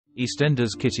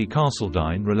EastEnders Kitty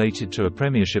Castledine related to a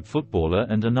Premiership footballer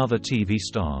and another TV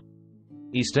star.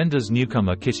 EastEnders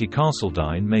newcomer Kitty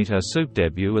Castledine made her soap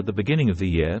debut at the beginning of the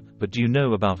year, but do you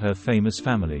know about her famous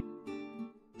family?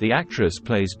 The actress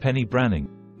plays Penny Branning,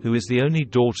 who is the only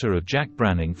daughter of Jack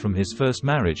Branning from his first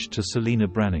marriage to Selina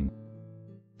Branning.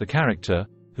 The character,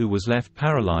 who was left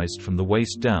paralyzed from the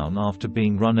waist down after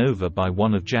being run over by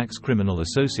one of Jack's criminal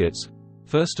associates,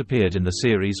 first appeared in the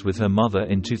series with her mother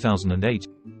in 2008,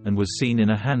 and was seen in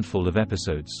a handful of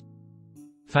episodes.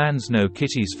 Fans know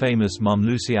Kitty's famous mum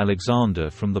Lucy Alexander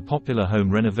from the popular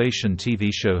home renovation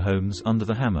TV show Homes Under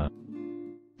the Hammer.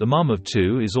 The mum of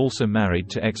two is also married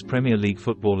to ex-Premier League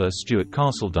footballer Stuart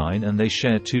Castledine, and they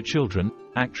share two children,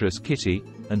 actress Kitty,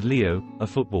 and Leo, a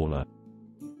footballer.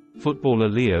 Footballer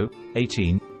Leo,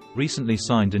 18, recently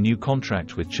signed a new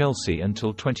contract with Chelsea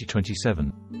until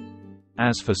 2027.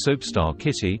 As for soap star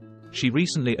Kitty, she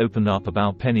recently opened up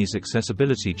about Penny's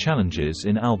accessibility challenges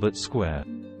in Albert Square.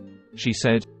 She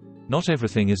said, "Not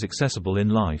everything is accessible in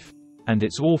life. And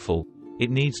it's awful,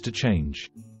 it needs to change."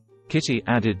 Kitty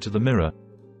added to the Mirror,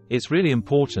 "It's really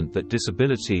important that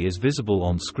disability is visible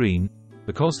on screen,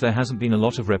 because there hasn't been a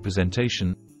lot of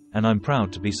representation, and I'm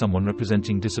proud to be someone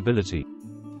representing disability.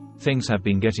 Things have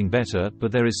been getting better,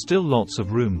 but there is still lots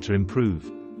of room to improve."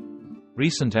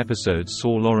 Recent episodes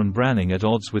saw Lauren Branning at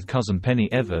odds with cousin Penny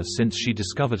ever since she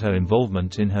discovered her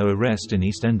involvement in her arrest in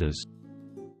EastEnders.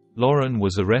 Lauren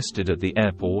was arrested at the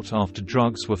airport after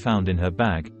drugs were found in her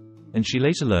bag, and she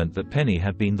later learned that Penny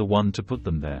had been the one to put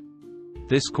them there.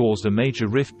 This caused a major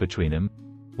rift between them,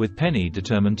 with Penny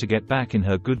determined to get back in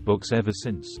her good books ever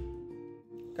since.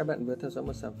 Các bạn vừa theo dõi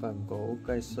một sản phẩm của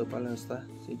OK Spoiler.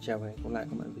 Xin chào và hẹn gặp lại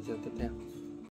các bạn video tiếp theo.